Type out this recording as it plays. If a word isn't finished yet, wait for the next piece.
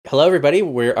Hello, everybody.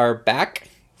 We are back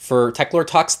for TechLore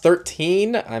Talks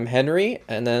 13. I'm Henry,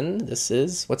 and then this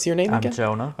is... What's your name again? I'm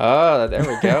Jonah. Oh, there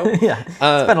we go. Yeah, it's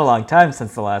been a long time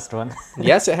since the last one.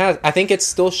 Yes, it has. I think it's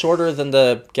still shorter than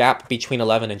the gap between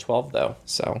 11 and 12, though.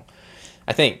 So,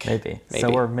 I think. Maybe. So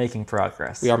we're making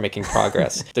progress. We are making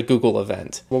progress. The Google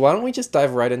event. Well, why don't we just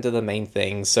dive right into the main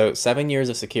thing? So, 7 years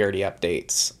of security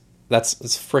updates. That's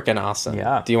freaking awesome.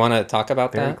 Yeah. Do you want to talk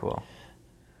about that? Very cool.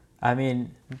 I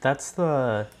mean, that's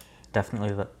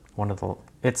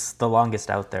it's the longest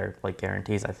out there, like,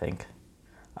 guarantees, I think.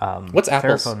 What's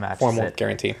Apple's Fairphone formal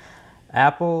guarantee?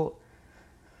 Apple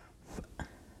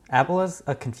has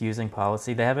a confusing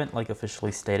policy. They haven't, like,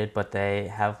 officially stated, but they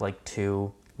have, like,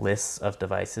 two lists of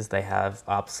devices. They have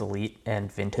obsolete and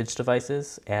vintage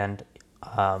devices, and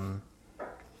I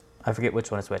forget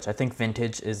which one is which. I think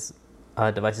vintage is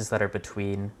devices that are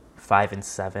between 5 and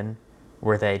 7,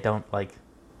 where they don't, like,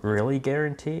 really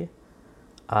guarantee.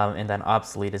 And then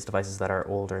obsolete is devices that are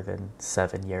older than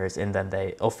 7 years, and then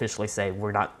they officially say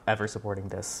we're not ever supporting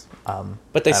this.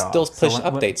 But they still push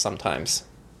updates sometimes,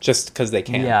 just because they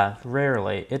can. Yeah,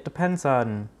 rarely. It depends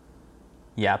on.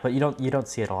 Yeah, but you don't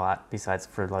see it a lot. Besides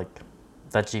for like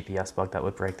that GPS bug that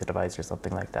would break the device or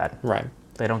something like that. Right.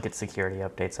 They don't get security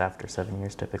updates after 7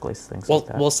 years typically. Things well, like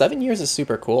that. Well, 7 years is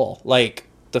super cool. Like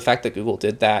the fact that Google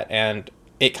did that, and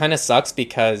it kind of sucks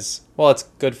because, well, it's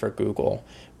good for Google.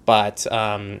 But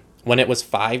when it was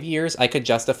 5 years, I could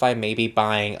justify maybe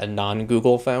buying a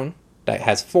non-Google phone that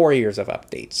has 4 years of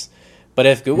updates. But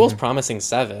if Google's promising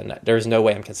 7, there's no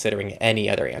way I'm considering any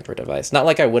other Android device. Not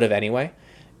like I would have anyway,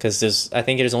 because I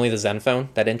think it is only the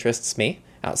Zenfone that interests me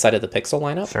outside of the Pixel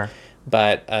lineup. Sure.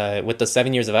 But with the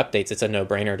 7 years of updates, it's a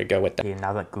no-brainer to go with that.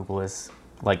 Now that Google is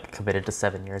like committed to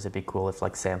 7 years, it'd be cool if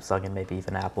like Samsung and maybe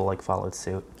even Apple like followed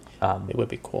suit. It would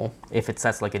be cool. If it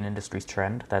sets like an industry's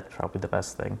trend, that's probably the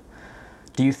best thing.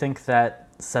 Do you think that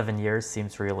 7 years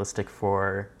seems realistic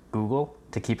for Google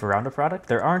to keep around a product?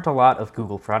 There aren't a lot of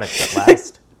Google products that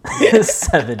last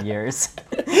 7 years.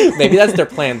 Maybe that's their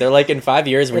plan. They're like, in 5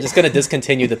 years, we're just going to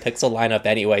discontinue the Pixel lineup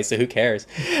anyway, so who cares?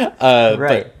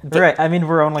 Right. I mean,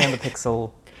 we're only on the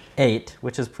Pixel 8,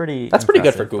 which is pretty That's pretty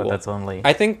good for Google. But that's only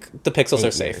I think the Pixels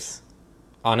are safe. Years.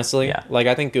 Honestly, yeah. Like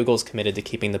I think Google's committed to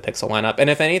keeping the Pixel lineup, and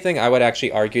if anything, I would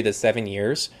actually argue that 7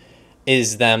 years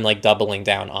is them like doubling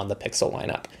down on the Pixel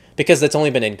lineup because it's only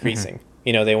been increasing.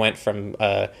 You know, they went from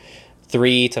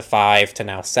 3 to 5 to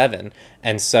now 7,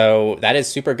 and so that is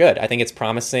super good. I think it's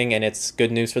promising, and it's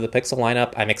good news for the Pixel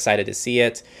lineup. I'm excited to see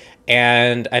it,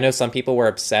 and I know some people were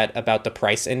upset about the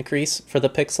price increase for the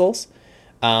Pixels.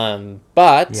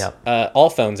 But yep.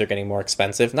 All phones are getting more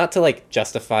expensive. Not to like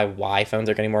justify why phones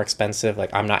are getting more expensive.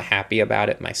 Like I'm not happy about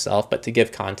it myself, but to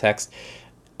give context,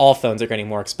 all phones are getting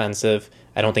more expensive.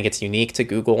 I don't think it's unique to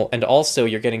Google. And also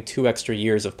you're getting 2 extra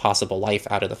years of possible life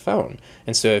out of the phone.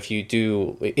 And so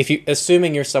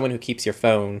assuming you're someone who keeps your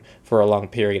phone for a long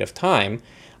period of time,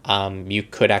 you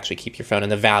could actually keep your phone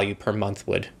and the value per month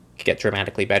would get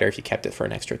dramatically better if you kept it for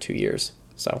an extra 2 years.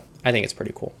 So I think it's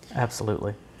pretty cool.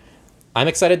 Absolutely. I'm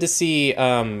excited to see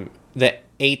the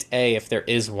 8A if there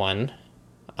is one.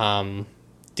 Do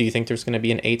you think there's going to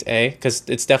be an 8A? Because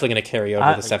it's definitely going to carry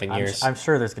over the 7 years. I'm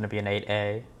sure there's going to be an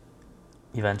 8A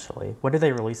eventually. When do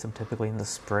they release them? Typically in the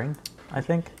spring, I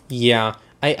think. Yeah,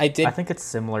 I think it's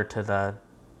similar to the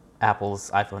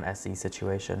Apple's iPhone SE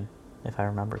situation, if I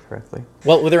remember correctly.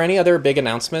 Well, were there any other big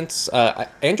announcements?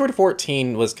 Android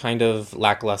 14 was kind of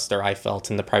lackluster, I felt,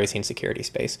 in the privacy and security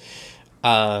space.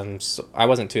 So I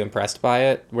wasn't too impressed by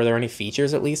it. Were there any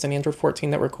features, at least, in Android 14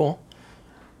 that were cool?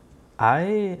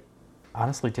 I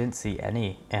honestly didn't see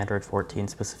any Android 14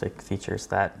 specific features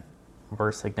that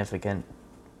were significant.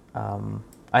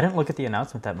 I didn't look at the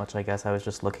announcement that much, I guess. I was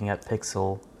just looking at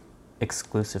Pixel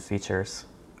exclusive features.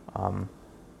 So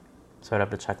I'd have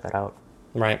to check that out.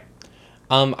 Right.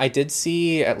 I did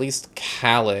see at least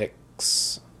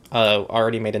Calyx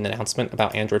already made an announcement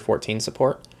about Android 14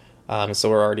 support. So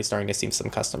we're already starting to see some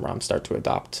custom ROMs start to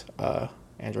adopt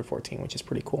Android 14, which is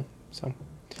pretty cool. So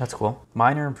that's cool.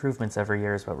 Minor improvements every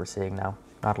year is what we're seeing now.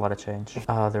 Not a lot of change.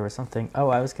 There was something. Oh,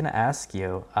 I was going to ask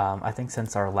you. I think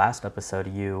since our last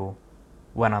episode, you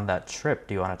went on that trip.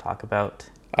 Do you want to talk about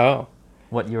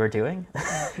what you were doing?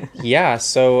 Yeah.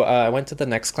 So I went to the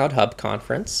Nextcloud Hub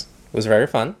conference. It was very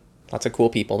fun. Lots of cool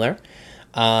people there.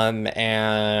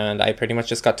 And I pretty much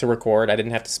just got to record. I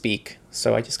didn't have to speak,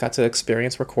 so I just got to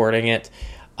experience recording it.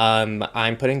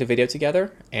 I'm putting the video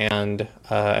together, and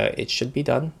it should be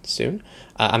done soon.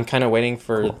 I'm kind of waiting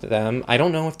for them. I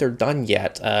don't know if they're done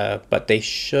yet, but they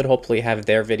should hopefully have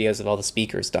their videos of all the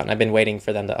speakers done. I've been waiting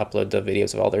for them to upload the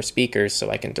videos of all their speakers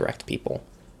so I can direct people.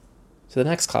 to the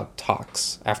Nextcloud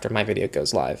talks after my video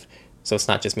goes live. So it's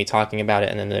not just me talking about it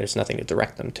and then there's nothing to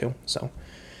direct them to. So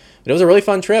but it was a really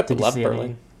fun trip. I love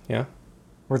Berlin. Yeah.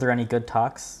 Were there any good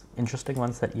talks, interesting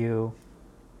ones that you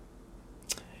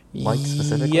liked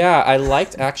specifically? Yeah, I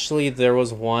liked actually, there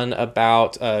was one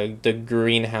about the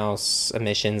greenhouse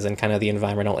emissions and kind of the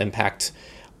environmental impact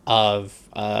of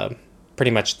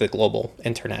pretty much the global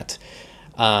internet,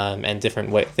 and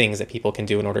different things that people can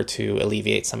do in order to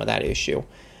alleviate some of that issue.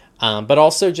 But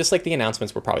also just like the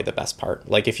announcements were probably the best part.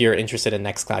 Like if you're interested in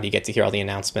Nextcloud, you get to hear all the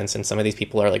announcements, and some of these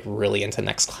people are like really into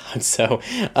Nextcloud. So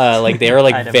like they were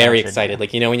like very excited. Yeah.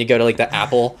 Like, you know, when you go to like the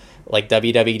Apple like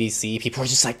WWDC, people are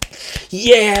just like,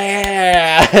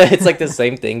 yeah, it's like the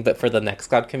same thing, but for the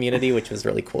Nextcloud community, which was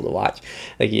really cool to watch.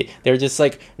 Like they're just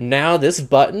like, now this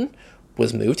button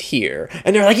was moved here,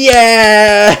 and they're like,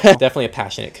 yeah. Definitely a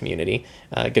passionate community.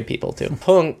 Good people too.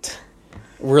 Punkt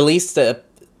released a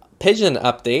Pigeon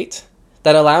update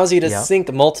that allows you to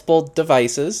sync multiple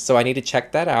devices, so I need to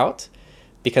check that out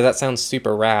because that sounds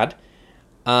super rad.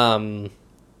 The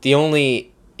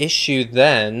only issue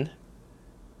then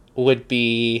would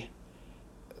be,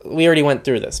 we already went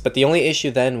through this, but the only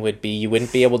issue then would be you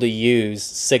wouldn't be able to use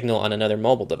Signal on another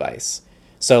mobile device.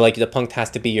 So like the Punkt has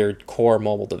to be your core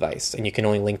mobile device, and you can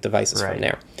only link devices from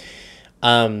there.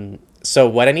 So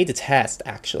what I need to test,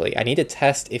 actually, I need to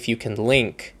test if you can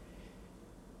link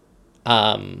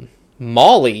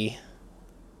Molly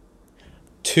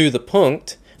to the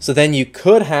Punkt, so then you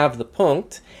could have the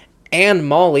Punkt and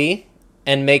Molly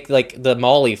and make like the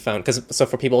Molly phone, because so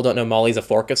for people who don't know, Molly's a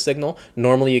fork of Signal.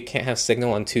 Normally you can't have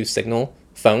Signal on two Signal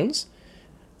phones.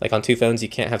 Like on two phones you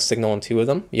can't have Signal on two of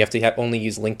them. You have to only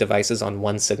use linked devices on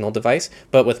one Signal device.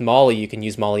 But with Molly, you can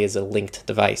use Molly as a linked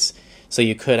device, so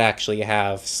you could actually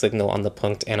have Signal on the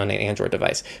Punkt and on an Android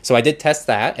device. So I did test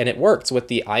that, and it worked with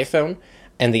the iPhone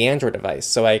and the Android device.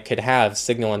 So I could have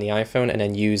Signal on the iPhone and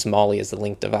then use Molly as the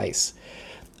linked device.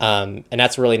 And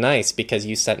that's really nice because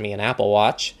you sent me an Apple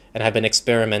Watch, and I've been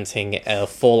experimenting a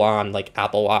full-on like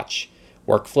Apple Watch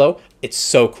workflow. It's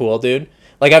so cool, dude.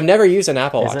 Like I've never used an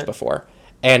Apple Watch before,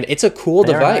 and it's a cool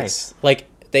device. Nice. Like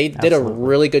they did a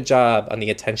really good job on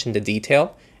the attention to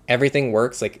detail. Everything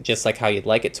works like just like how you'd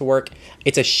like it to work.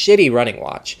 It's a shitty running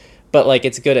watch, but like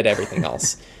it's good at everything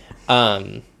else.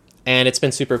 And it's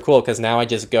been super cool because now I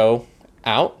just go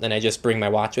out and I just bring my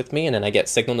watch with me, and then I get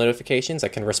Signal notifications. I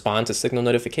can respond to Signal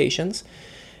notifications,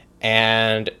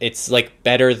 and it's like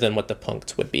better than what the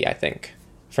Punkt would be, I think,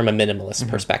 from a minimalist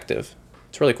perspective.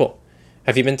 It's really cool.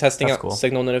 Have you been testing out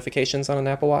Signal notifications on an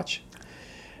Apple Watch?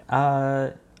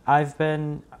 I've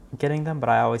been getting them, but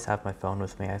I always have my phone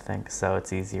with me, I think, so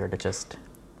it's easier to just,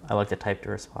 I like to type to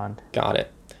respond. Got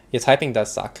it. Yeah, typing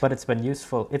does suck. But it's been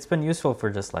useful. It's been useful for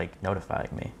just like notifying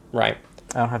me. Right.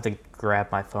 I don't have to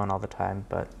grab my phone all the time,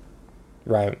 but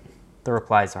right. The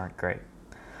replies aren't great.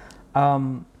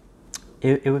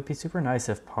 It would be super nice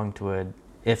if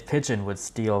if Pigeon would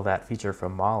steal that feature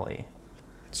from Molly.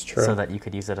 It's true. So that you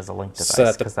could use it as a link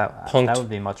device, because that would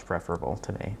be much preferable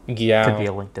to me. Yeah. Could be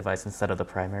a link device instead of the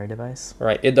primary device.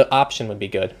 Right. The option would be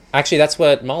good. Actually, that's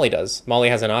what Molly does. Molly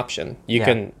has an option. You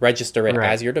can register it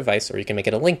as your device, or you can make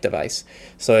it a link device.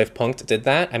 So if Punkt did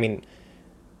that, I mean,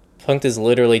 Punkt is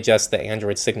literally just the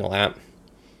Android Signal app.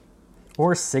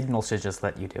 Or Signal should just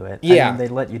let you do it. Yeah. I mean, they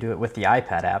let you do it with the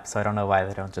iPad app, so I don't know why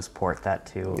they don't just port that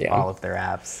to all of their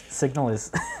apps. Signal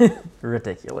is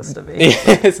ridiculous to me.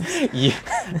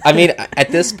 I mean, at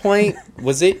this point,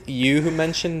 was it you who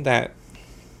mentioned that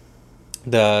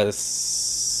the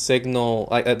Signal,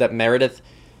 that Meredith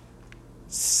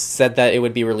said that it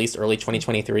would be released early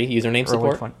 2023, username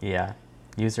support?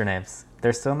 Usernames.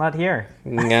 They're still not here.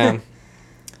 Yeah.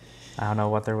 I don't know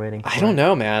what they're waiting for. I don't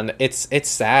know, man. It's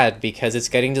sad because it's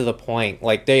getting to the point.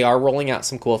 Like, they are rolling out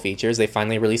some cool features. They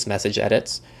finally released message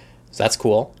edits. So that's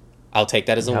cool. I'll take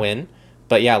that as a win.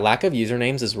 But yeah, lack of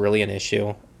usernames is really an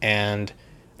issue. And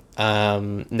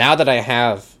now that I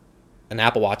have an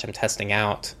Apple Watch I'm testing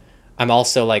out, I'm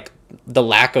also like, the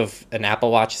lack of an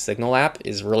Apple Watch Signal app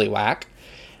is really whack.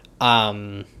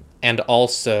 And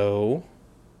also,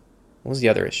 what was the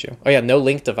other issue? Oh yeah, no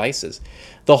linked devices.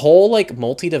 The whole like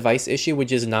multi-device issue would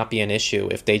just not be an issue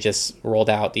if they just rolled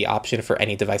out the option for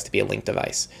any device to be a linked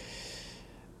device.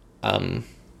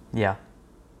 Yeah.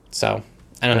 So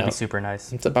I don't know. That'd be super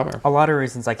nice. It's a bummer. A lot of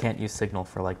reasons I can't use Signal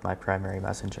for like my primary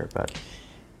messenger, but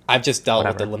I've just dealt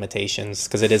with the limitations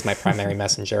because it is my primary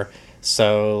messenger.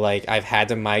 So like I've had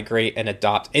to migrate and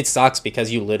adopt. It sucks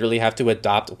because you literally have to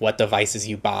adopt what devices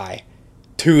you buy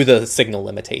to the Signal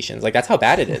limitations. Like that's how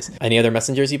bad it is. Any other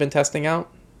messengers you've been testing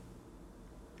out?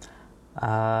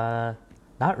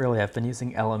 Not really. I've been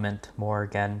using Element more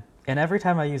again And every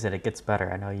time I use it, it gets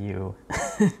better. I know you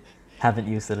haven't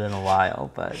used it in a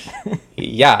while, but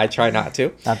Yeah, I try not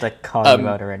to. not to call you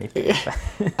out or anything.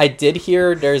 I did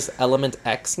hear there's Element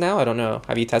X now. I don't know.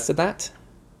 Have you tested that?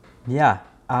 Yeah.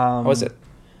 How was it?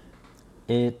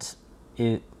 It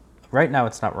right now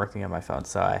it's not working on my phone,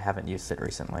 so I haven't used it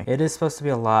recently. It is supposed to be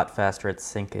a lot faster at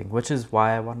syncing, which is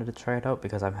why I wanted to try it out,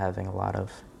 because I'm having a lot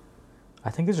of, I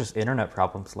think it's just internet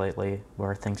problems lately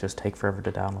where things just take forever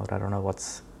to download. I don't know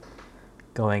what's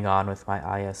going on with my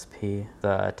ISP,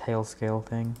 the Tailscale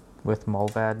thing with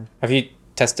Mulvad. Have you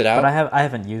tested out? But I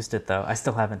haven't used it though. I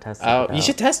still haven't tested it out. You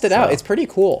should test it out. It's pretty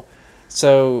cool.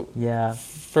 So yeah.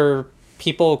 For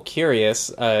people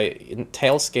curious,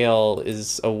 Tailscale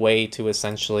is a way to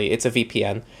essentially, it's a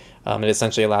VPN. It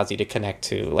essentially allows you to connect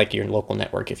to like your local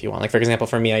network if you want. Like for example,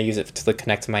 for me, I use it to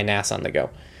connect to my NAS on the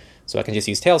go. So I can just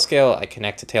use Tailscale. I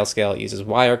connect to Tailscale. It uses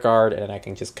WireGuard, and I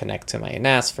can just connect to my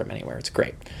NAS from anywhere. It's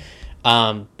great.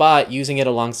 But using it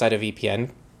alongside a VPN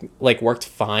like worked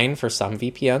fine for some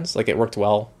VPNs. Like it worked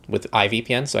well with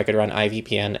iVPN, so I could run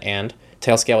iVPN and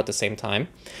Tailscale at the same time.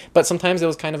 But sometimes it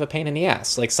was kind of a pain in the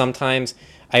ass. Like sometimes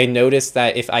I noticed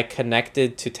that if I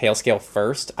connected to Tailscale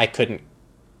first, I couldn't,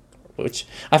 which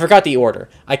I forgot the order.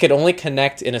 I could only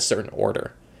connect in a certain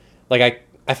order. Like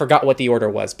I forgot what the order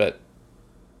was, but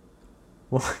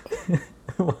what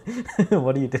are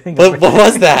you doing? What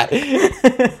was that?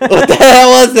 What the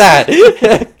hell was that?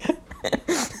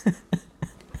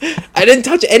 I didn't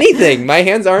touch anything. My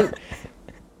hands aren't.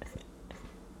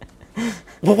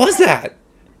 What was that?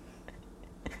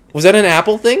 Was that an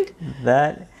Apple thing?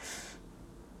 That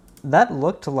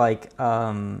looked like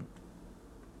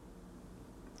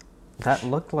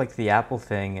the Apple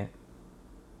thing.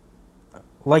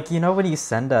 Like, you know when you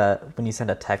send a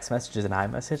text message as an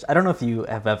iMessage? I don't know if you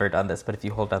have ever done this, but if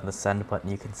you hold down the send button,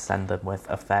 you can send them with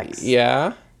effects.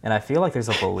 Yeah. And I feel like there's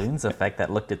a balloons effect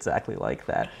that looked exactly like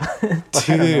that. But Dude.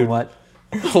 I don't know what.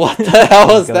 What the hell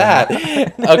was that?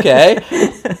 Okay.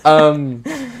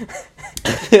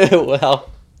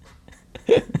 Well,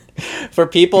 for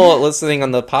people listening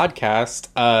on the podcast,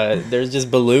 there's just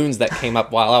balloons that came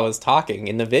up while I was talking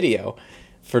in the video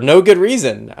for no good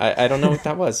reason. I don't know what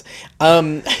that was.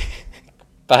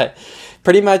 But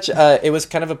pretty much it was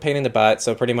kind of a pain in the butt.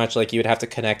 So pretty much like you would have to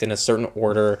connect in a certain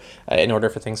order in order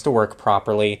for things to work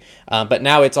properly. But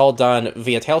now it's all done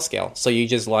via Tailscale. So you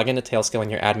just log into Tailscale in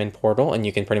your admin portal and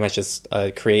you can pretty much just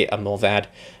create a Mulvad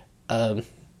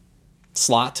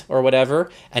slot or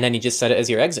whatever, and then you just set it as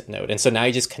your exit node. And so now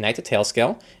you just connect to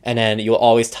Tailscale, and then you'll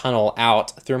always tunnel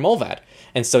out through Mulvad.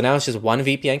 And so now it's just one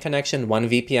VPN connection, one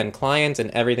VPN client, and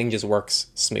everything just works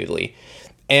smoothly.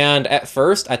 And at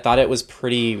first, I thought it was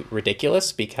pretty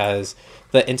ridiculous because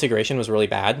the integration was really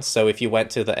bad. So if you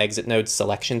went to the exit node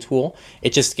selection tool,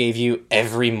 it just gave you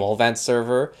every Mulvad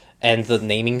server, and the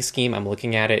naming scheme, I'm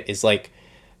looking at it, is like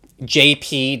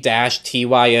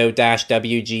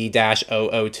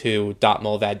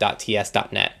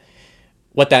jp-tyo-wg-002.mulvad.ts.net.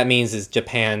 What that means is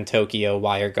Japan, Tokyo,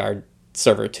 WireGuard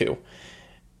server 2.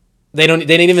 They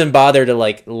didn't even bother to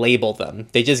like label them.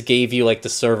 They just gave you like the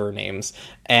server names,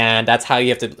 and that's how you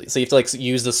have to. So you have to like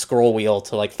use the scroll wheel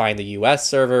to like find the U.S.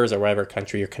 servers or whatever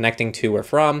country you're connecting to or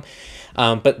from.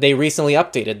 But they recently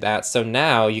updated that, so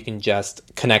now you can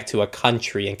just connect to a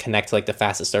country and connect to like the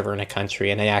fastest server in a country,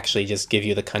 and they actually just give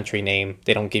you the country name.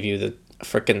 They don't give you the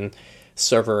frickin'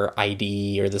 server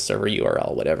ID or the server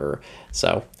URL, whatever.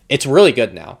 So it's really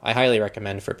good now. I highly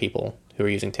recommend for people who are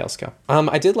using Tailscale.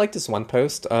 I did like this one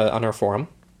post on our forum.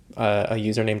 A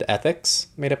user named Ethics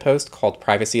made a post called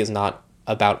 "Privacy is not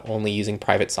about only using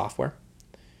private software."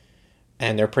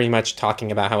 And they're pretty much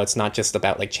talking about how it's not just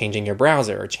about like changing your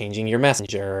browser or changing your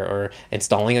messenger or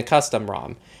installing a custom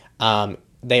ROM.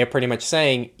 They are pretty much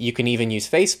saying you can even use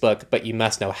Facebook, but you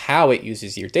must know how it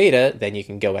uses your data. Then you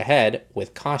can go ahead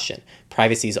with caution.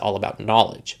 Privacy is all about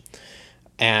knowledge.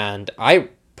 And I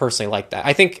personally like that.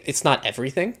 I think it's not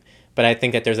everything, but I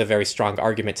think that there's a very strong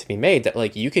argument to be made that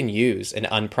like you can use an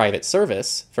unprivate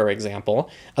service, for example,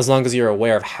 as long as you're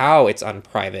aware of how it's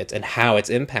unprivate and how it's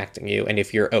impacting you, and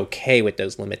if you're okay with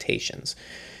those limitations.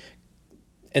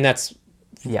 And that's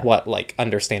what like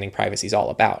understanding privacy is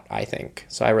all about, I think.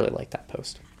 So I really like that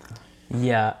post.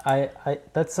 Yeah, I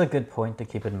that's a good point to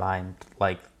keep in mind.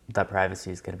 Like that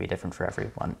privacy is going to be different for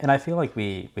everyone, and I feel like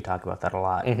we talk about that a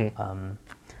lot. Mm-hmm.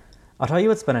 I'll tell you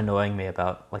what's been annoying me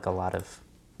about like a lot of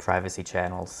privacy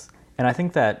channels, and I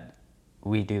think that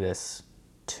we do this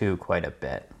too quite a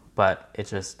bit, but it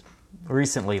just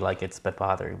recently like it's been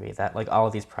bothering me that like all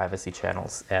of these privacy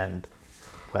channels and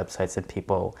websites and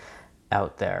people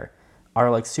out there are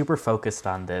like super focused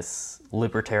on this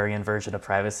libertarian version of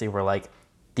privacy where like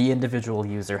the individual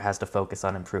user has to focus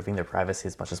on improving their privacy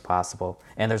as much as possible.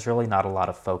 And there's really not a lot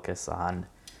of focus on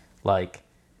like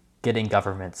getting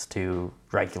governments to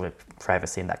regulate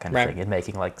privacy and that kind of thing, and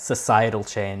making like societal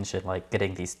change, and like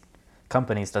getting these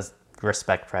companies to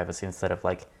respect privacy instead of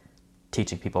like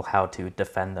teaching people how to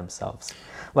defend themselves.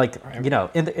 Like, you know,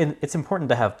 it's important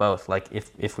to have both. Like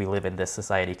if we live in this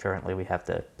society currently, we have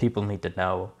to, people need to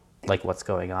know like what's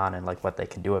going on and like what they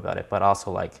can do about it. But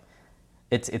also like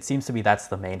it seems to be that's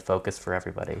the main focus for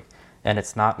everybody. And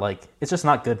it's not like, it's just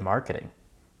not good marketing,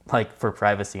 like for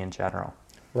privacy in general.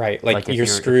 Right. Like you're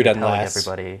screwed unless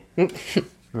everybody kind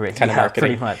of marketing.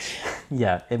 Pretty much.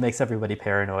 Yeah. It makes everybody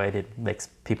paranoid. It makes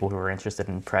people who are interested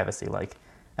in privacy like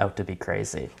out to be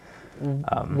crazy.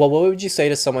 Well, what would you say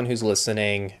to someone who's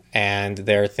listening and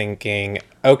they're thinking,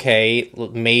 okay,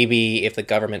 maybe if the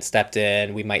government stepped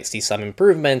in, we might see some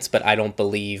improvements, but I don't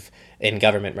believe in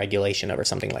government regulation over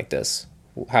something like this.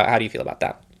 How do you feel about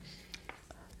that?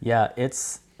 Yeah,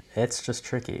 it's just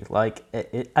tricky. Like,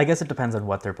 I guess it depends on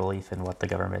what their belief in what the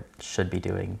government should be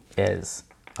doing is.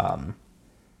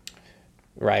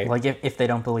 Right. Like, if they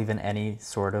don't believe in any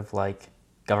sort of, like,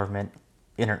 government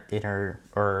inner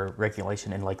or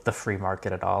regulation in, like, the free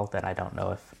market at all, then I don't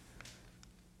know if...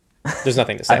 There's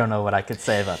nothing to say. I don't know what I could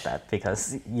say about that,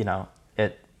 because, you know,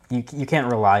 you can't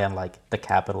rely on, like, the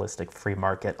capitalistic free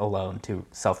market alone to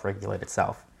self-regulate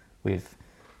itself.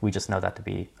 We just know that to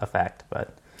be a fact,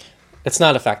 but... It's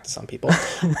not a fact to some people.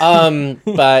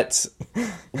 But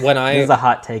when This is a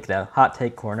hot take, though. Hot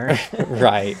take corner.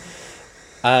 Right.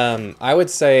 I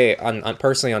would say, on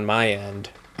personally on my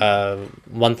end,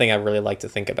 one thing I really like to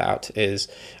think about is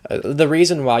the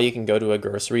reason why you can go to a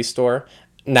grocery store.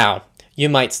 Now, you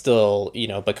might still,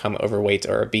 become overweight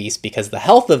or obese because the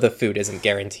health of the food isn't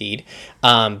guaranteed.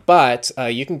 But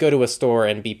you can go to a store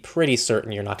and be pretty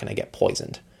certain you're not going to get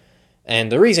poisoned.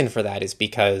 And the reason for that is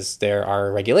because there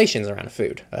are regulations around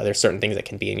food. There's certain things that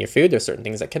can be in your food. There's certain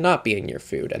things that cannot be in your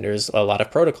food. And there's a lot of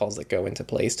protocols that go into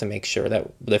place to make sure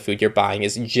that the food you're buying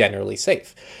is generally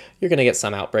safe. You're going to get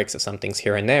some outbreaks of some things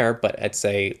here and there, but I'd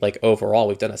say, like, overall,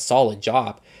 we've done a solid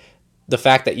job. The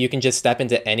fact that you can just step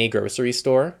into any grocery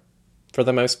store, for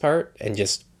the most part, and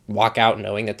just walk out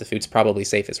knowing that the food's probably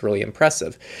safe is really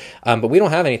impressive. But we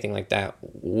don't have anything like that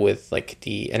with, like,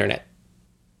 the internet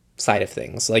side of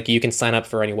things. Like, you can sign up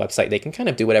for any website. They can kind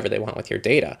of do whatever they want with your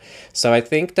data. So I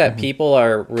think that people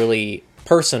are really,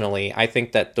 personally, I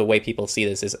think that the way people see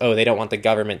this is, they don't want the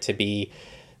government to be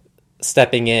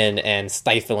stepping in and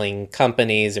stifling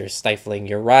companies or stifling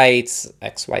your rights,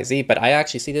 XYZ. But I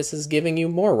actually see this as giving you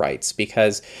more rights,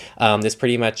 because this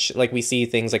pretty much, like, we see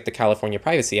things like the California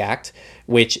Privacy Act,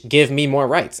 which give me more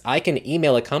rights. I can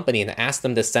email a company and ask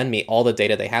them to send me all the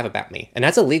data they have about me. And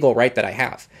that's a legal right that I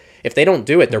have. If they don't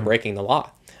do it, they're breaking the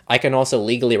law. I can also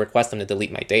legally request them to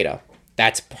delete my data.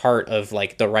 That's part of,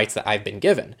 like, the rights that I've been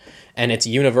given. And it's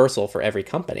universal for every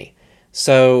company.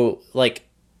 So, like,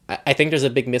 I think there's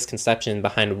a big misconception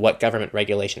behind what government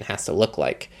regulation has to look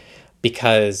like,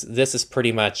 because this is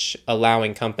pretty much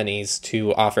allowing companies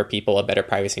to offer people a better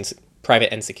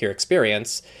private and secure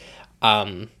experience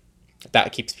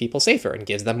that keeps people safer and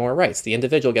gives them more rights. The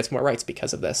individual gets more rights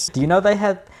because of this. Do you know they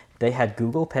had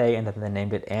Google Pay, and then they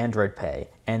named it Android Pay,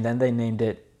 and then they named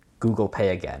it Google Pay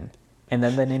again, and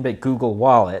then they named it Google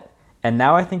Wallet, and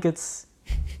now I think it's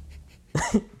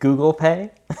Google Pay,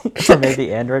 or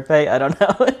maybe Android Pay, I don't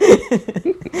know.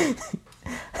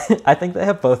 I think they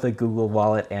have both a Google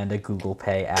Wallet and a Google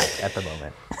Pay app at the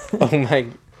moment. Oh my,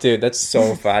 dude, that's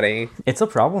so funny. It's a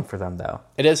problem for them, though.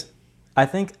 It is. I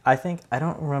think, I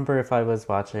don't remember if I was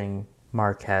watching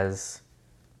Marquez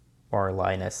or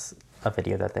Linus, a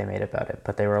video that they made about it,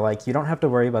 but they were like, you don't have to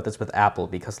worry about this with Apple,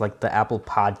 because, like, the Apple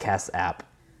Podcast app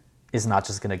is not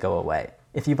just going to go away.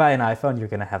 If you buy an iPhone, you're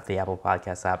going to have the Apple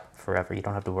Podcast app forever. You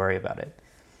don't have to worry about it.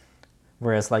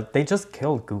 Whereas, like, they just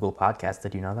killed Google Podcast.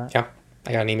 Did you know that? Yeah,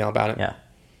 I got an email about it. Yeah,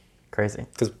 crazy.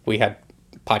 Because we had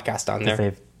podcast on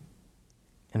there.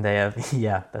 And they have,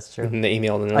 yeah, that's true. And they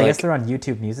emailed, and I guess they're on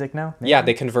YouTube Music now? Maybe? Yeah,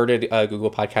 they converted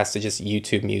Google Podcast to just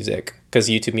YouTube Music, because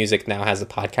YouTube Music now has a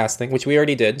podcast thing, which we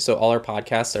already did. So all our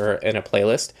podcasts are in a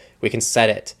playlist. We can set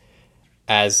it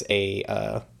as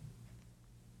a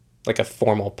like a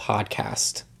formal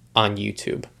podcast on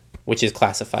YouTube, which is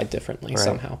classified differently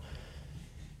somehow.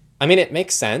 I mean, it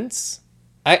makes sense.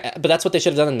 But that's what they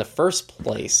should have done in the first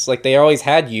place. Like, they always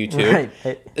had YouTube.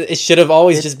 Right. It should have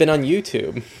always just been on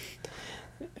YouTube.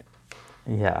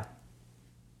 Yeah.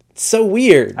 It's so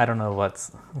weird. I don't know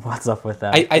what's up with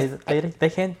that. They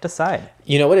can't decide.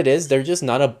 You know what it is? They're just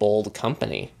not a bold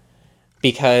company.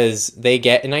 because they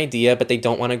get an idea, but they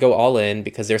don't want to go all in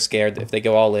because they're scared that if they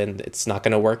go all in, it's not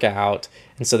going to work out.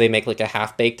 And so they make like a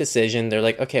half-baked decision. They're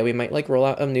like, okay, we might like roll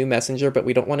out a new messenger, but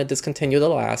we don't want to discontinue the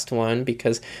last one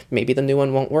because maybe the new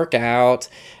one won't work out.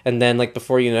 And then like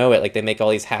before you know it, like they make all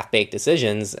these half-baked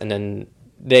decisions, and then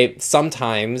they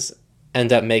sometimes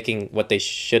end up making what they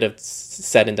should have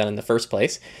said and done in the first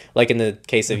place. Like in the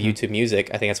case of YouTube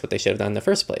Music, I think that's what they should have done in the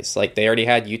first place. Like they already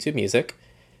had YouTube Music.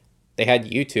 They had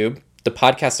YouTube. The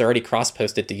podcasts are already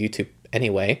cross-posted to YouTube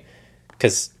anyway,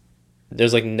 because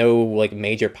there's like no like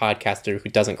major podcaster who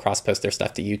doesn't cross-post their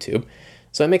stuff to YouTube.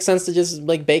 So it makes sense to just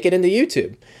like bake it into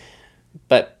YouTube.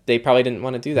 But they probably didn't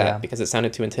want to do that because it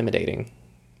sounded too intimidating.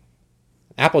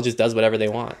 Apple just does whatever they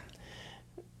want.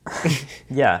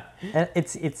 Yeah, and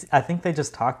it's. I think they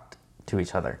just talked to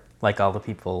each other. Like all the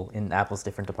people in Apple's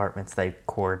different departments, they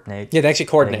coordinate. Yeah, they actually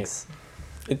coordinate. Things.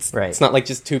 It's right. It's not like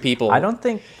just two people. I don't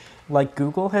think, like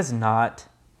Google has not.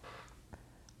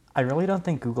 I really don't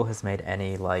think Google has made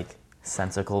any like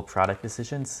sensible product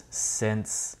decisions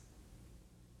since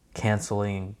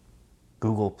canceling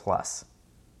Google Plus.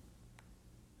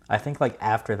 I think like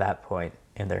after that point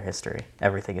in their history,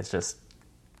 everything has just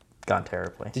gone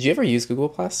terribly. Did you ever use Google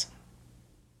Plus?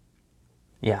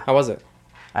 Yeah. How was it?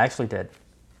 I actually did.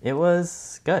 It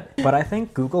was good. But I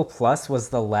think Google Plus was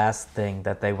the last thing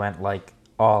that they went like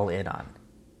all in on.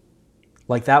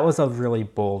 Like that was a really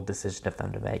bold decision of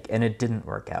them to make, and it didn't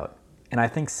work out. And I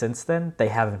think since then they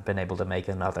haven't been able to make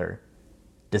another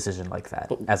decision like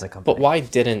that as a company. But why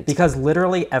didn't? Because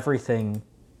literally everything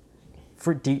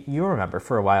do you remember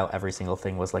for a while every single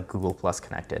thing was like Google Plus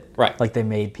connected. Right. Like they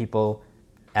made people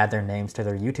add their names to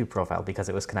their YouTube profile because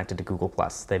it was connected to Google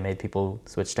Plus. They made people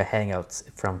switch to Hangouts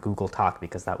from Google Talk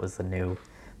because that was the new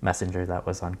messenger that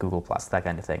was on Google Plus, that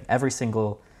kind of thing. Every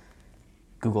single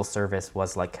Google service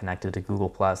was like connected to Google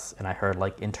Plus, and I heard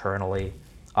like internally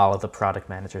all of the product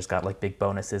managers got like big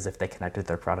bonuses if they connected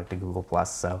their product to Google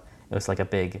Plus. So it was like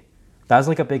that was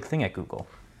like a big thing at Google.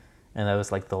 And that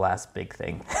was like the last big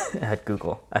thing at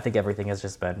Google. I think everything has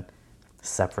just been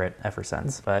separate ever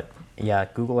since. But yeah,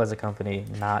 Google as a company,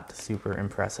 not super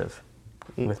impressive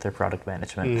with their product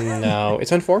management. No,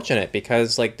 it's unfortunate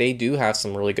because like they do have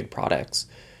some really good products,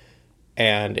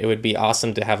 and it would be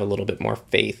awesome to have a little bit more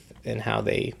faith in how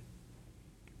they,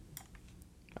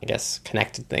 I guess,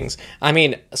 connected things. I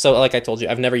mean, so like I told you,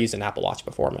 I've never used an Apple Watch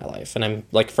before in my life, and I'm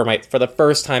like for the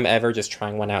first time ever just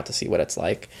trying one out to see what it's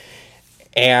like.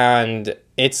 And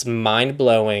it's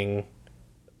mind-blowing.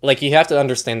 Like, you have to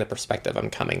understand the perspective I'm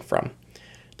coming from.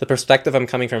 The perspective I'm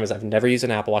coming from is I've never used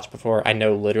an Apple Watch before. I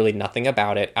know literally nothing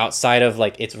about it outside of,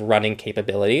 like, its running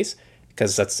capabilities,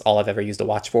 because that's all I've ever used a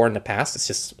watch for in the past. It's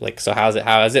just, like, so how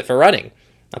is it for running?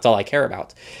 That's all I care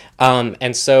about.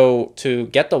 And so to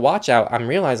get the watch out, I'm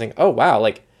realizing, oh, wow,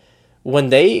 like,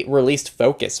 when they released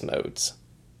focus modes,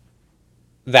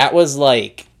 that was,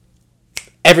 like,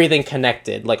 everything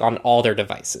connected like on all their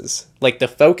devices. Like the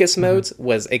focus modes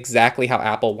was exactly how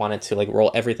Apple wanted to like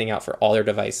roll everything out for all their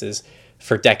devices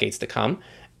for decades to come,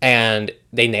 and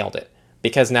they nailed it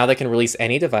because now they can release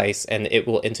any device and it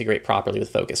will integrate properly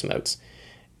with focus modes.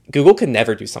 Google could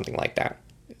never do something like that.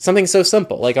 Something so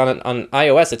simple. Like on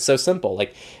iOS, it's so simple.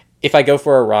 Like if I go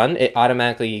for a run, it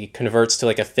automatically converts to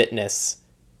like a fitness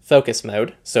focus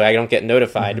mode, so I don't get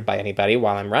notified by anybody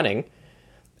while I'm running.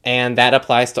 And that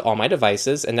applies to all my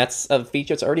devices, and that's a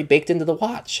feature that's already baked into the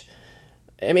watch.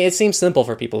 I mean, it seems simple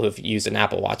for people who've used an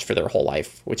Apple Watch for their whole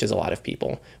life, which is a lot of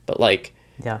people. But, like,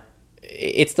 yeah,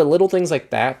 it's the little things like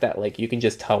that, like, you can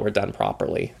just tell were done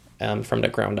properly from the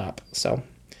ground up. So,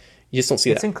 you just don't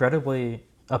see that. It's incredibly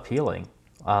appealing.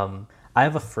 I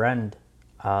have a friend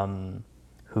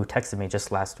who texted me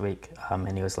just last week,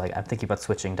 and he was like, I'm thinking about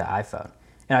switching to iPhone.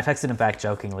 And I texted him back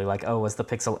jokingly, like, oh, was the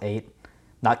Pixel 8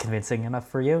 not convincing enough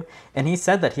for you? And he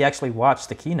said that he actually watched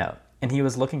the keynote, and he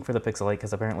was looking for the Pixel 8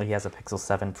 because apparently he has a Pixel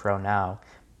 7 Pro now,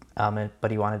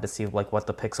 but he wanted to see like what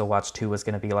the Pixel Watch 2 was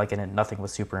going to be like, and nothing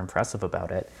was super impressive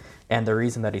about it. And the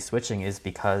reason that he's switching is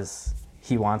because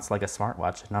he wants like a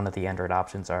smartwatch. None of the Android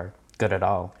options are good at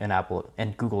all, and Apple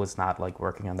and Google is not like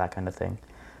working on that kind of thing.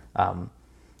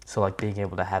 So like being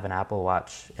able to have an Apple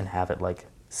Watch and have it like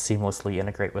seamlessly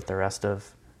integrate with the rest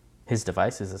of his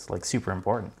devices is like super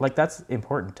important. Like that's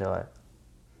important to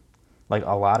like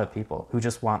a lot of people who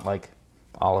just want like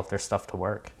all of their stuff to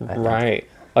work. Right.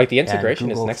 Like the integration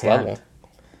is next level.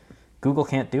 Google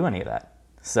can't do any of that.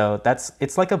 So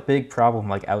it's like a big problem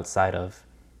like outside of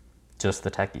just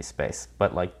the techie space.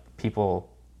 But like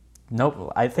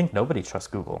I think nobody trusts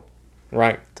Google.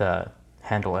 Right. To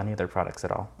handle any of their products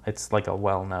at all. It's like a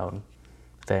well-known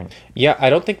thing. Yeah, I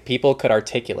don't think people could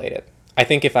articulate it. I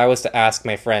think if I was to ask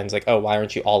my friends, like, oh, why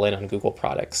aren't you all in on Google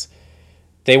products?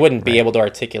 They wouldn't be Right. able to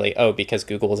articulate, oh, because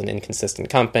Google is an inconsistent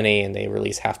company and they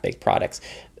release half-baked products.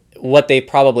 What they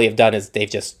probably have done is they've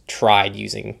just tried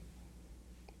using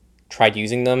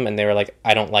them, and they were like,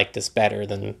 I don't like this better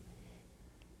than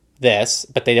this,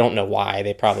 but they don't know why.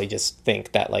 They probably just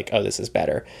think that, like, oh, this is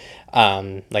better.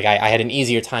 Like, I had an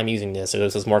easier time using this, or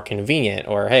this was more convenient,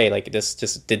 or hey, like, this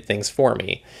just did things for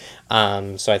me.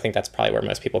 So I think that's probably where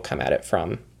most people come at it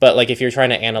from. But like, if you're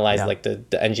trying to analyze Yeah. like the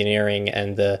engineering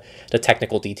and the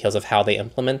technical details of how they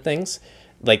implement things,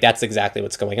 like, that's exactly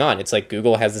what's going on. It's like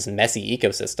Google has this messy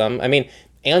ecosystem. I mean,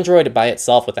 Android by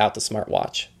itself without the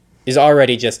smartwatch is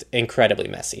already just incredibly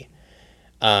messy.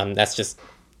 That's just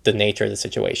the nature of the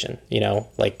situation, you know,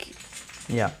 like,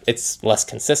 Yeah. it's less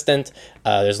consistent.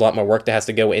 There's a lot more work that has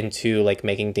to go into like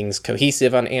making things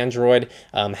cohesive on Android.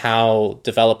 How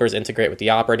developers integrate with the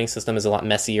operating system is a lot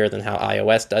messier than how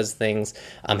iOS does things.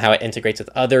 How it integrates with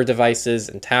other devices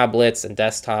and tablets and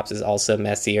desktops is also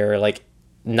messier. Like,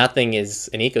 nothing is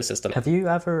an ecosystem. Have you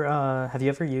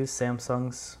ever used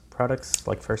Samsung's products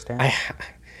like firsthand?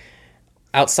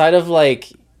 Outside of like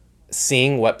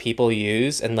seeing what people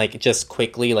use and like just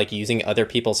quickly like using other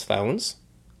people's phones.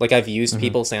 Like, I've used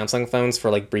people's Samsung phones for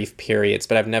like brief periods,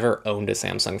 but I've never owned a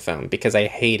Samsung phone because I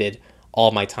hated all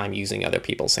my time using other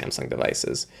people's Samsung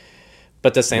devices.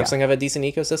 But does Samsung have a decent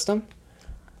ecosystem?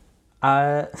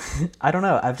 Uh, I don't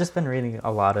know. I've just been reading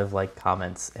a lot of like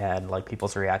comments and like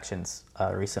people's reactions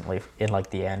recently in like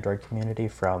the Android community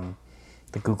from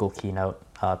the Google keynote,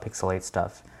 Pixel 8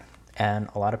 stuff, and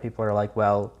a lot of people are like,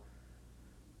 well,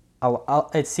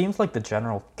 it seems like the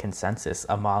general consensus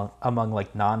among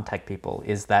like non-tech people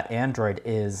is that Android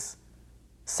is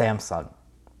Samsung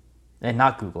and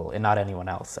not Google and not anyone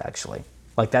else actually.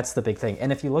 Like, that's the big thing.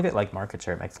 And if you look at like market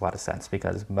share, it makes a lot of sense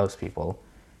because most people,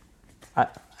 I'd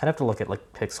have to look at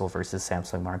like Pixel versus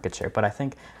Samsung market share, but I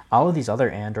think all of these other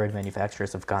Android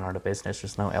manufacturers have gone out of business.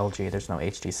 There's no LG, there's no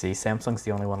HTC. Samsung's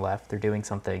the only one left. They're doing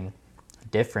something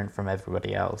different from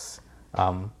everybody else.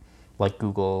 Like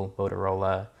Google,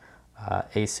 Motorola,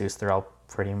 Asus, they're all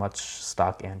pretty much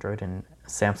stock Android, and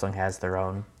Samsung has their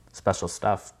own special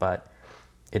stuff, but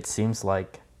it seems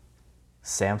like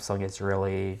Samsung is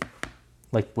really,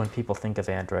 like, when people think of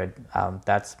Android,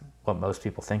 that's what most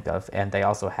people think of, and they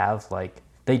also have, like,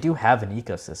 they do have an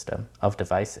ecosystem of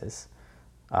devices,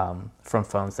 from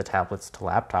phones to tablets to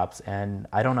laptops, and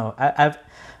I don't know,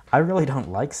 I really don't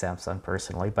like Samsung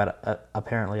personally, but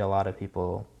apparently a lot of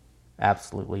people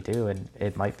absolutely do, and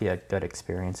it might be a good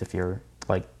experience if you're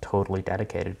like totally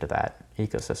dedicated to that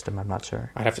ecosystem. I'm not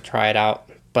sure. I'd have to try it out,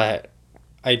 but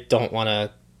I don't want to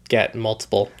get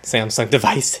multiple Samsung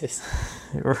devices.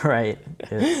 Right.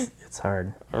 It's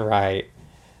hard. Right.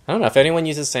 I don't know if anyone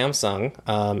uses Samsung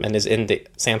and is in the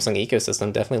Samsung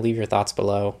ecosystem. Definitely leave your thoughts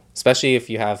below, especially if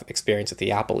you have experience with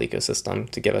the Apple ecosystem,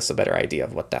 to give us a better idea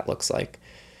of what that looks like.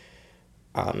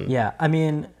 Yeah, I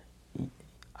mean,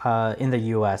 in the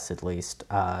US at least,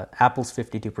 Apple's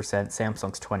 52%,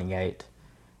 Samsung's 28%,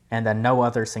 and then no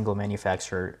other single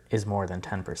manufacturer is more than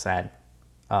 10%.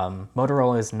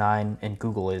 Motorola is 9%, and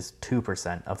Google is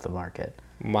 2% of the market.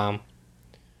 Wow.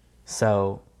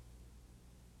 So,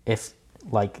 if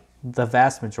like the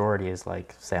vast majority is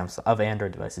like Samsung of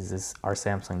Android devices are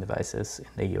Samsung devices in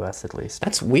the US at least.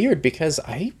 That's weird because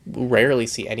I rarely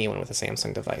see anyone with a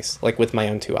Samsung device, like with my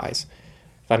own two eyes.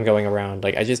 If I'm going around,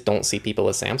 like, I just don't see people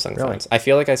with Samsung Really? phones. I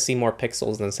feel like I see more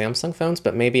Pixels than Samsung phones,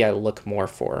 but maybe I look more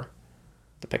for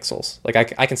the Pixels. Like, I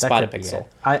can That spot a could be Pixel.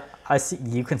 it. I see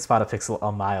you can spot a Pixel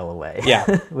a mile away.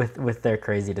 Yeah. with their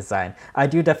crazy design. I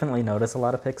do definitely notice a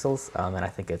lot of Pixels, and I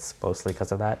think it's mostly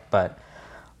because of that. But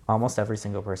almost every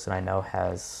single person I know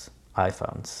has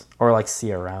iPhones or like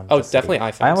see around. Oh, the city. definitely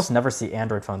iPhones. I almost never see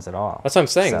Android phones at all. That's what I'm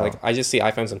saying. So- Like, I just see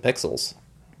iPhones and Pixels.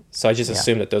 So I just Yeah.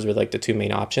 assumed that those were like the two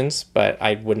main options, but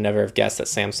I would never have guessed that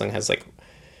Samsung has like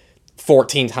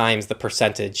 14 times the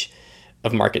percentage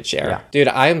of market share. Yeah. Dude,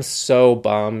 I am so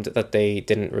bummed that they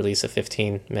didn't release a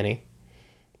 15 mini.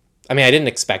 I mean, I didn't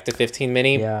expect a 15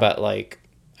 mini, Yeah. but like,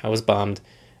 I was bummed.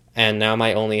 And now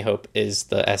my only hope is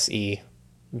the SE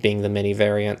being the mini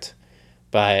variant.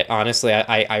 But honestly,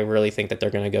 I really think that they're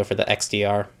going to go for the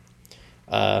XDR.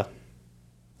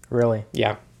 Really,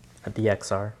 Yeah. the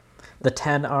XR, the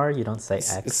 10R. You don't say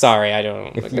X. Sorry, I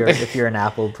don't. If you're an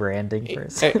Apple branding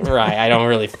person. Right, I don't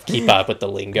really keep up with the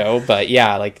lingo, but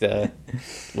yeah, like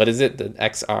what is it, the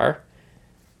XR?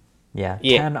 Yeah,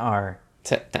 Yeah. 10R.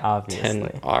 Obviously.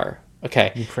 10R.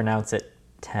 Okay. You pronounce it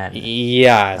 10.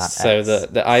 Yeah, Not so X.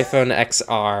 the iPhone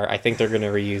XR, I think they're going to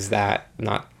reuse that,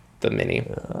 not the mini,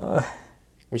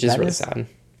 which is that really is- sad.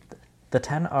 The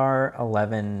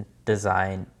 10R11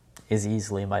 design is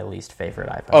easily my least favorite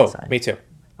iPhone Oh, design. me too.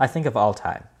 I think of all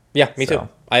time. Yeah, me So- too.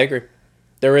 I agree.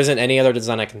 There isn't any other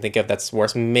design I can think of that's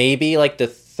worse. Maybe like the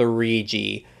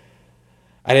 3G.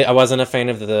 I wasn't a fan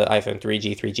of the iPhone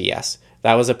 3G, 3GS.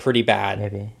 That was a pretty bad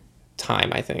Maybe.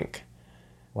 time, I think.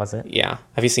 Was it? Yeah.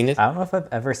 Have you seen it? I don't know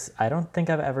if I don't think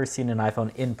I've ever seen an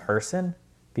iPhone in person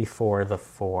before the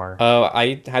 4. Oh,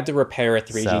 I had to repair a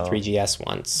 3G, So- 3GS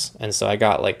once. And so I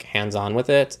got like hands-on with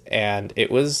it. And it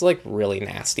was like really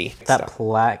nasty. that stuff.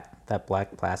 black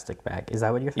plastic bag. Is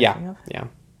that what you're Yeah. thinking of? Yeah.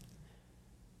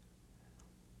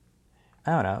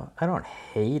 I don't know. I don't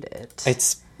hate it.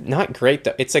 It's not great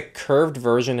though. It's a curved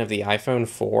version of the iPhone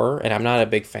 4, and I'm not a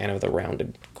big fan of the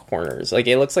rounded corners. Like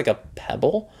it looks like a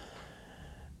pebble.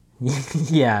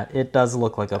 Yeah, it does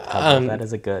look like a pebble. That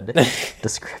is a good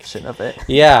description of it.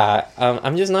 Yeah,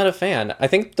 I'm just not a fan. I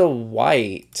think the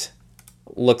white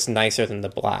looks nicer than the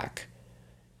black,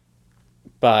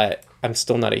 but I'm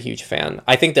still not a huge fan.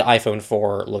 I think the iPhone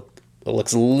 4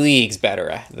 looks leagues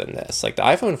better than this. Like the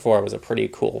iPhone 4 was a pretty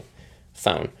cool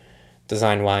phone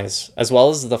design-wise, as well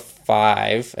as the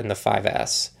 5 and the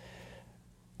 5S.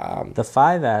 The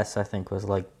 5S, I think, was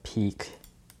like peak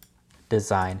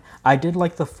design. I did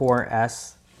like the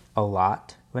 4S a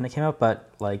lot when it came out, but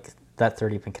like that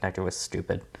 30-pin connector was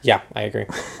stupid. Yeah, I agree.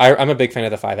 I'm a big fan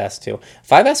of the 5S too.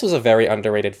 5S was a very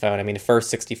underrated phone. I mean,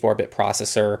 first 64-bit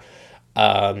processor,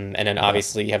 and then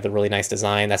obviously you have the really nice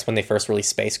design. That's when they first released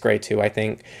Space Gray too, I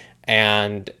think.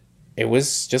 And it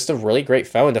was just a really great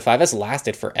phone. The 5S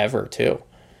lasted forever too.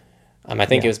 I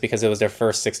think it was because it was their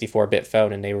first 64-bit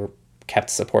phone, and they were kept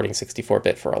supporting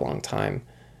 64-bit for a long time.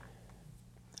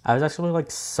 I was actually like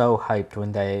so hyped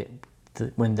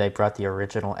when they brought the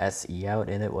original SE out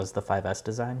and it was the 5S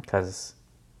design, because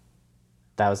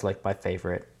that was like my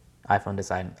favorite iPhone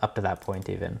design up to that point.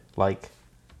 Even like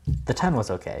the 10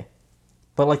 was okay,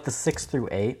 but like the 6 through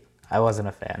 8, I wasn't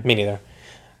a fan. Me neither.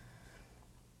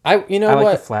 You know I like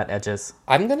what? the flat edges.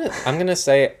 I'm gonna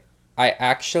say I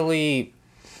actually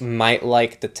might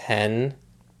like the 10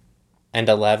 and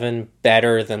 11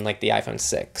 better than like the iPhone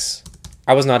 6.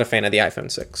 I was not a fan of the iPhone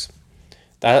 6.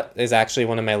 That is actually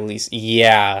one of my least.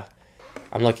 Yeah,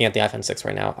 I'm looking at the iPhone 6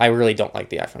 right now. I really don't like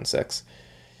the iPhone 6.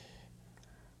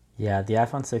 Yeah, the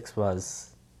iPhone 6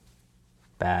 was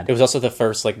bad. It was also the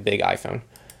first like big iPhone,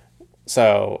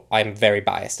 so I'm very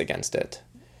biased against it.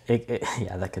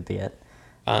 Yeah, that could be it.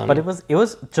 But it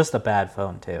was just a bad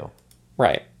phone too.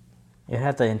 Right. It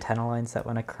had the antenna lines that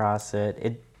went across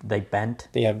it. They bent.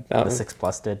 Yeah. The 6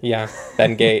 Plus did. Yeah.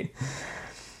 Ben Gate.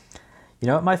 You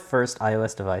know what my first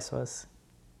iOS device was?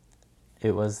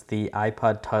 It was the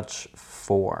iPod Touch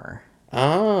 4.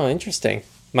 Oh, interesting.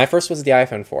 My first was the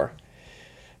iPhone 4.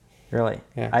 Really?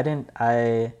 Yeah. I didn't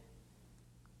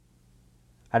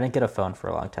get a phone for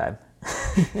a long time.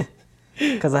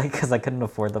 Cuz I couldn't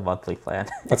afford the monthly plan.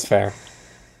 That's fair.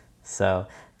 So,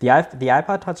 the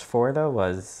iPod Touch 4 though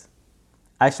was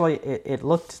actually it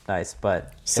looked nice,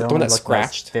 but So it the one only that looked nice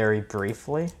scratched? very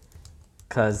briefly,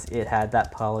 cuz it had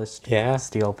that polished Yeah.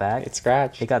 steel back. It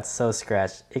scratched. It got so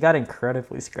scratched. It got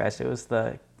incredibly scratched. It was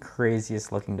the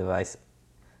craziest looking device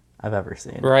I've ever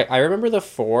seen. Right. I remember the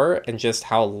 4 and just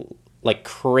how like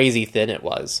crazy thin it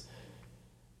was.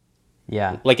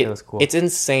 Yeah, Like it was cool. It's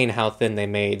insane how thin they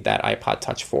made that iPod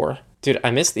Touch 4. Dude,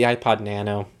 I miss the iPod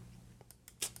Nano.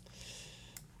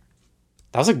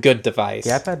 That was a good device.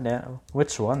 The iPad Nano.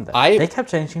 Which one though? I- They kept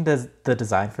changing the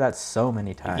design for that so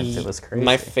many times. It was crazy.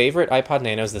 My favorite iPod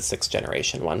Nano is the 6th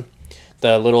generation one.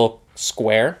 The little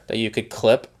square that you could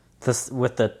clip. This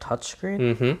with the touchscreen.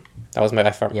 Mm-hmm. That was my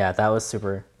favorite. Yeah, that was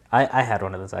super. I had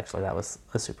one of those actually. That was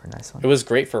a super nice one. It was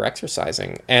great for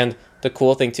exercising. And the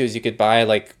cool thing too is you could buy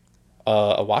like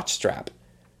a watch strap.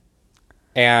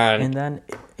 And then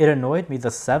it annoyed me.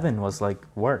 The 7 was like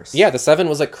worse. Yeah, the 7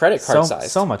 was like credit card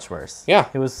size. So much worse. Yeah.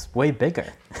 It was way bigger.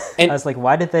 And- I was like,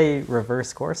 why did they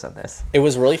reverse course on this? It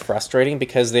was really frustrating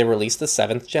because they released the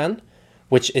 7th gen,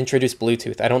 which introduced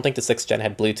Bluetooth. I don't think the 6th gen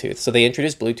had Bluetooth. So they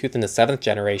introduced Bluetooth in the 7th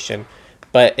generation,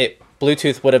 but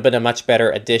Bluetooth would have been a much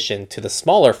better addition to the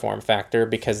smaller form factor,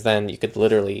 because then you could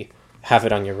literally have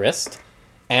it on your wrist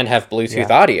and have Bluetooth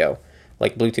Yeah. audio,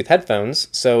 like Bluetooth headphones.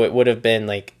 So it would have been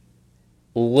like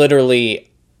literally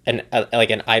like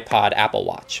an iPod Apple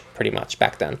Watch pretty much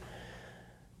back then.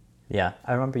 Yeah,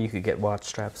 I remember you could get watch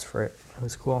straps for it. It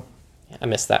was cool. I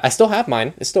missed that. I still have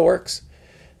mine. It still works.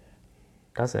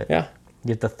 Does it? Yeah.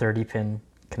 You have the 30-pin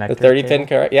connector. The 30-pin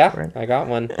cable? yeah, Right. I got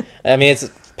one. I mean, it's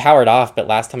powered off, but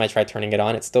last time I tried turning it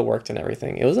on, it still worked and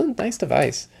everything. It was a nice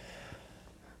device.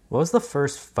 What was the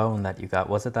first phone that you got?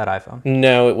 Was it that iPhone?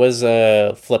 No, it was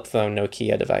a flip phone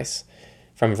Nokia device.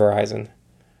 from Verizon.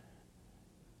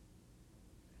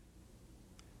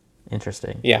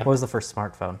 Interesting. Yeah. What was the first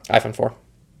smartphone? iPhone 4.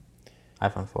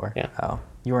 iPhone 4? Yeah. Oh,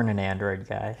 you weren't an Android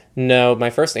guy. No, my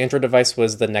first Android device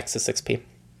was the Nexus 6P.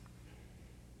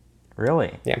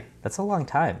 Really? Yeah. That's a long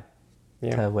time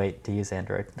Yeah. to wait to use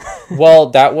Android. Well,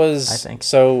 that was... I think.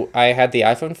 So I had the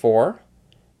iPhone 4,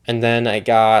 and then I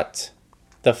got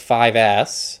the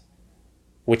 5S,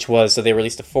 which was... So they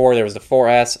released a 4, there was the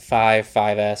 4S, 5,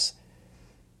 5S.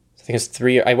 I think it was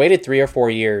 3... I waited 3 or 4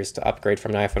 years to upgrade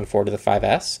from the iPhone 4 to the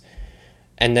 5S.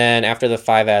 And then after the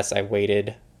 5S, I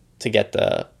waited to get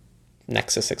the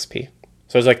Nexus 6P.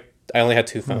 So it was like... I only had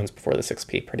 2 phones before the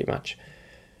 6P, pretty much.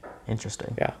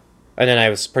 Interesting. Yeah. And then I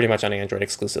was pretty much on Android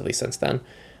exclusively since then.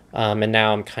 And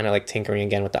now I'm kind of like tinkering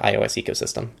again with the iOS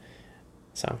ecosystem.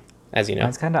 So, as you know.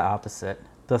 Mine's kind of opposite.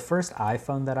 The first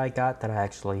iPhone that I got that I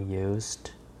actually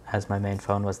used as my main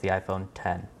phone was the iPhone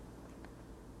 10.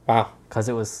 Wow. Because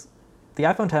it was... The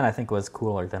iPhone 10, I think, was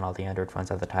cooler than all the Android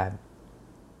phones at the time.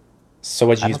 So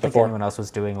what'd you I use don't think before? anyone else was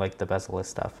doing, like, the bezel-less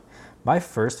stuff. My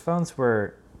first phones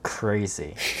were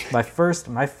crazy. my first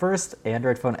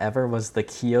Android phone ever was the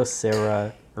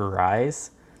Kyocera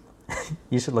Rise.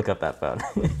 You should look up that phone.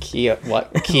 Kia,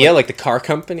 what? Kia, like the car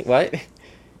company? What?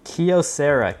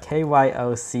 Kyocera,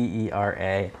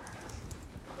 Kyocera.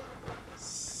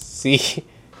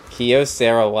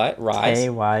 Kyocera what? Rise?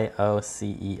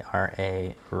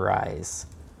 Kyocera Rise.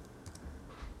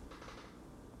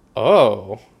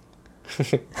 Oh.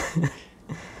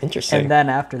 Interesting. And then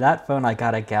after that phone, I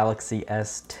got a Galaxy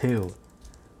S2.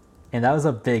 And that was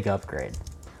a big upgrade.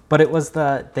 But it was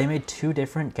they made 2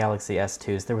 different Galaxy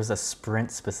S2s. There was a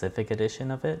Sprint specific edition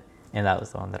of it, and that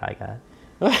was the one that I got.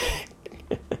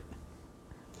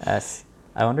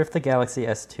 I wonder if the Galaxy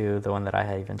S2, the one that I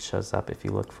had, even shows up if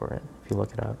you look for it. If you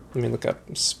look it up. Let me look up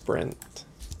Sprint.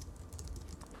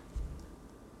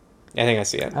 I think I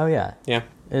see it. Oh, yeah. Yeah.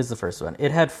 It is the first one.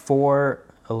 It had 4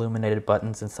 illuminated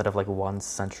buttons instead of like 1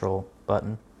 central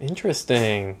button.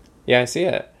 Interesting. Yeah, I see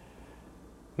it.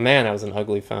 Man, that was an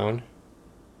ugly phone.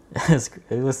 It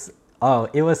was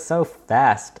so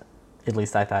fast. At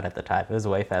least I thought at the time. It was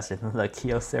way faster than the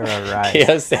Kyocera Rise.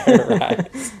 Kyocera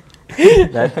Rise.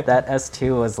 that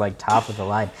S2 was like top of the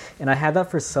line. And I had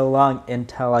that for so long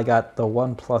until I got the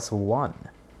OnePlus One.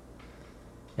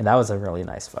 And that was a really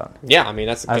nice phone. Yeah, I mean,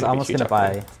 that's I was almost going to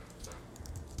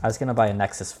buy a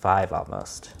Nexus 5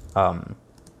 almost. But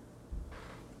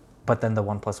then the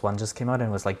OnePlus One just came out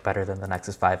and was like better than the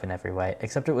Nexus 5 in every way,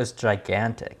 except it was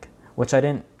gigantic, which I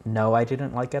didn't know I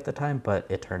didn't like at the time, but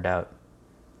it turned out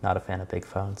not a fan of big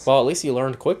phones. Well, at least you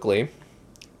learned quickly.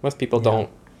 Most people don't.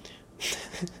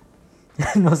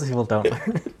 Most people don't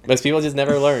learn. Most people just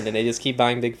never learn, and they just keep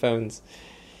buying big phones.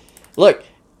 Look,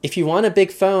 if you want a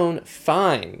big phone,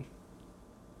 fine.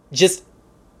 Just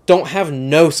don't have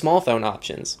no small phone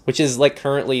options, which is like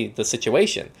currently the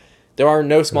situation. There are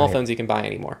no small phones you can buy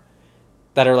anymore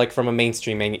that are like from a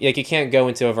mainstream like you can't go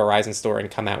into a Verizon store and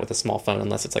come out with a small phone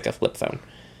unless it's like a flip phone.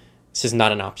 It's just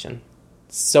not an option.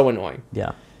 It's so annoying.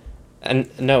 Yeah.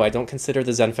 And no, I don't consider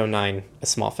the Zenfone 9 a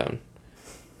small phone.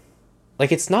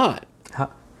 Like, it's not.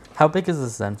 How big is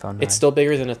the Zenfone 9? It's still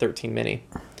bigger than a 13 mini.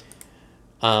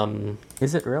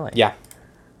 Is it really? Yeah.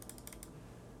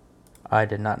 I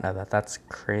did not know that. That's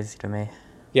crazy to me.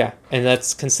 Yeah, and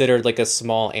that's considered like a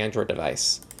small Android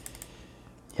device.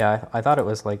 Yeah, I thought it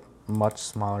was like much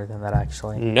smaller than that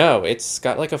actually. No, it's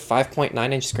got like a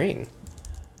 5.9-inch screen.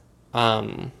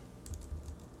 Oh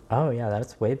yeah,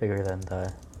 that's way bigger than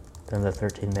the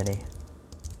 13 mini.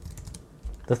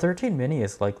 The 13 mini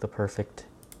is like the perfect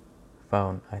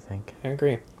phone, I think. I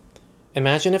agree.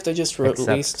 Imagine if they just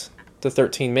released the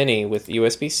 13 mini with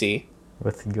USB-C.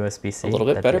 With USB-C. A little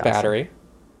bit better battery.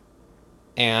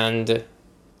 And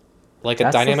like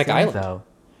a dynamic island. Though.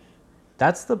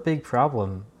 That's the big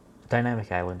problem.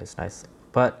 Dynamic island is nice.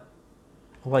 But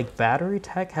like battery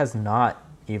tech has not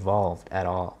evolved at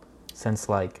all since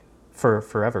like for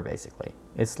forever basically.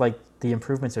 It's like the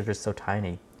improvements are just so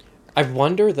tiny. I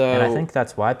wonder though. And I think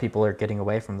that's why people are getting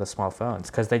away from the small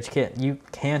phones because you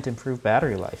can't improve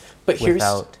battery life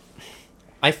without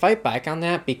I fight back on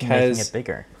that because making it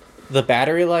bigger. The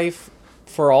battery life,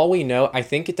 for all we know, I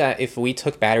think that if we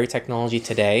took battery technology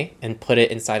today and put it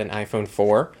inside an iPhone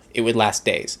 4, it would last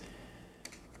days.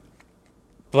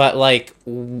 But like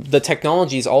the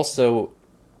technology is also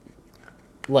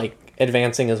like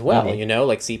advancing as well, you know,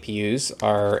 like CPUs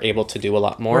are able to do a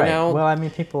lot more now. Well, I mean,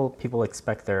 people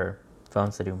expect their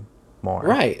phones to do more.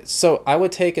 Right. So I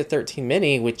would take a 13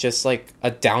 mini with just like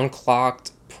a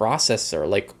downclocked processor.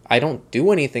 Like I don't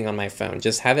do anything on my phone.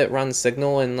 Just have it run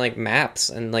Signal and like Maps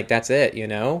and like that's it, you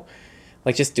know?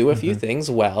 Like, just do a few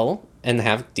things well and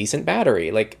have decent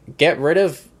battery. Like, get rid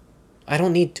of... I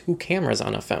don't need 2 cameras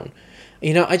on a phone.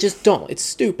 You know, I just don't. It's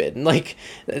stupid. Like,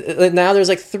 now there's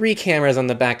like 3 cameras on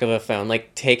the back of a phone.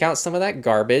 Like, take out some of that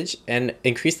garbage and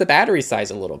increase the battery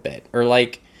size a little bit. Or,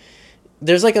 like,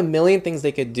 there's like a million things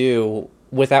they could do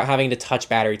without having to touch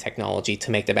battery technology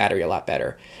to make the battery a lot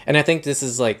better. And I think this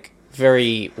is, like,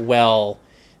 very well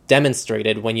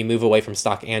demonstrated when you move away from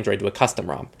stock Android to a custom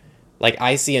ROM. Like,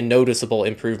 I see a noticeable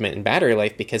improvement in battery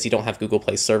life because you don't have Google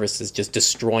Play services just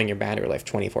destroying your battery life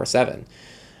 24/7.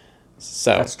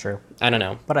 So That's true. I don't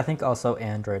know. But I think also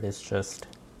Android is just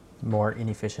more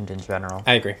inefficient in general.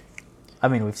 I agree. I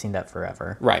mean, we've seen that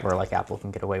forever. Right. Where, like, Apple can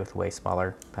get away with way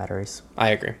smaller batteries. I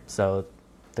agree. So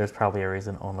there's probably a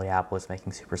reason only Apple is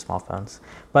making super small phones.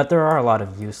 But there are a lot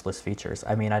of useless features.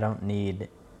 I mean, I don't need,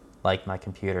 like, my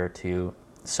computer to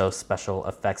show special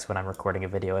effects when I'm recording a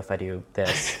video if I do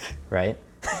this, right?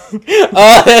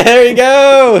 Oh, there you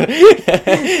go.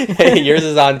 Yours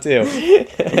is on too.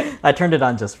 I turned it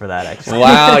on just for that, actually.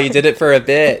 Wow, you did it for a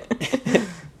bit.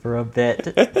 For a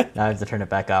bit. Now I have to turn it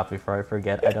back off before I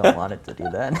forget. I don't want it to do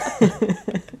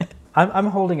that. I'm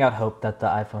holding out hope that the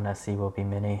iPhone SE will be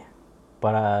mini.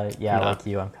 But yeah, No. like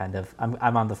you,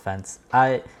 I'm on the fence.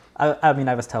 I mean,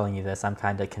 I was telling you this. I'm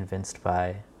kind of convinced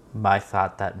by my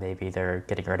thought that maybe they're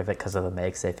getting rid of it because of the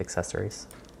MagSafe accessories.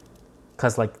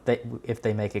 Because, like, if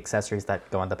they make accessories that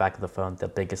go on the back of the phone, the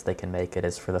biggest they can make it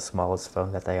is for the smallest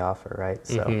phone that they offer, right?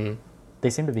 So they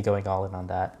seem to be going all in on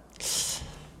that.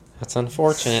 That's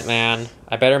unfortunate, man.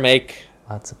 I better make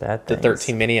Lots of bad the things.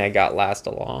 13 mini I got last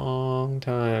a long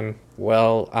time.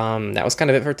 Well, that was kind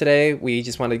of it for today. We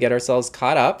just wanted to get ourselves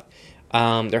caught up.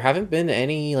 There haven't been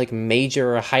any, like,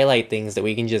 major highlight things that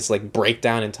we can just, like, break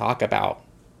down and talk about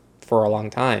for a long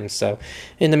time. So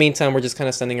in the meantime, we're just kind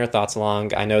of sending our thoughts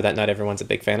along. I know that not everyone's a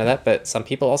big fan of that, but some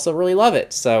people also really love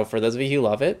it. So for those of you who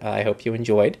love it, I hope you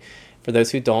enjoyed. For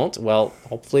those who don't, well,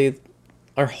 hopefully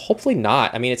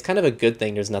not. I mean, it's kind of a good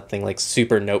thing there's nothing, like,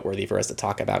 super noteworthy for us to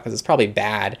talk about because it's probably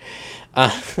bad.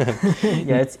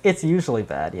 Yeah, it's usually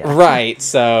bad, yeah. Right.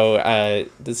 So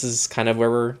this is kind of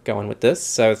where we're going with this.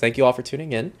 So thank you all for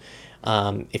tuning in.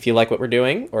 If you like what we're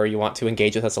doing or you want to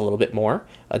engage with us a little bit more,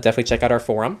 definitely check out our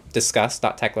forum,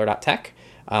 discuss.techlore.tech.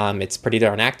 It's pretty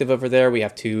darn active over there. We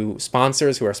have 2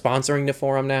 sponsors who are sponsoring the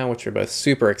forum now, which we're both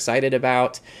super excited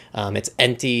about. It's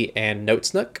Enti and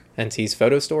NotesNook. Enti's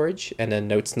photo storage, and then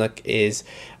NotesNook is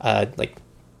like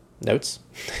notes,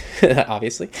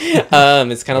 obviously.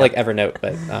 It's kind of like Evernote,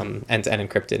 but end-to-end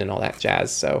encrypted and all that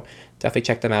jazz. So definitely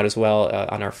check them out as well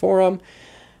on our forum.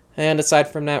 And aside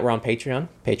from that, we're on Patreon,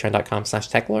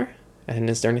 patreon.com/techlore. And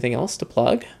is there anything else to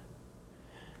plug?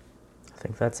 I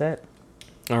think that's it.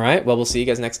 All right. Well, we'll see you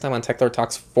guys next time on Techlore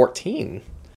Talks 14.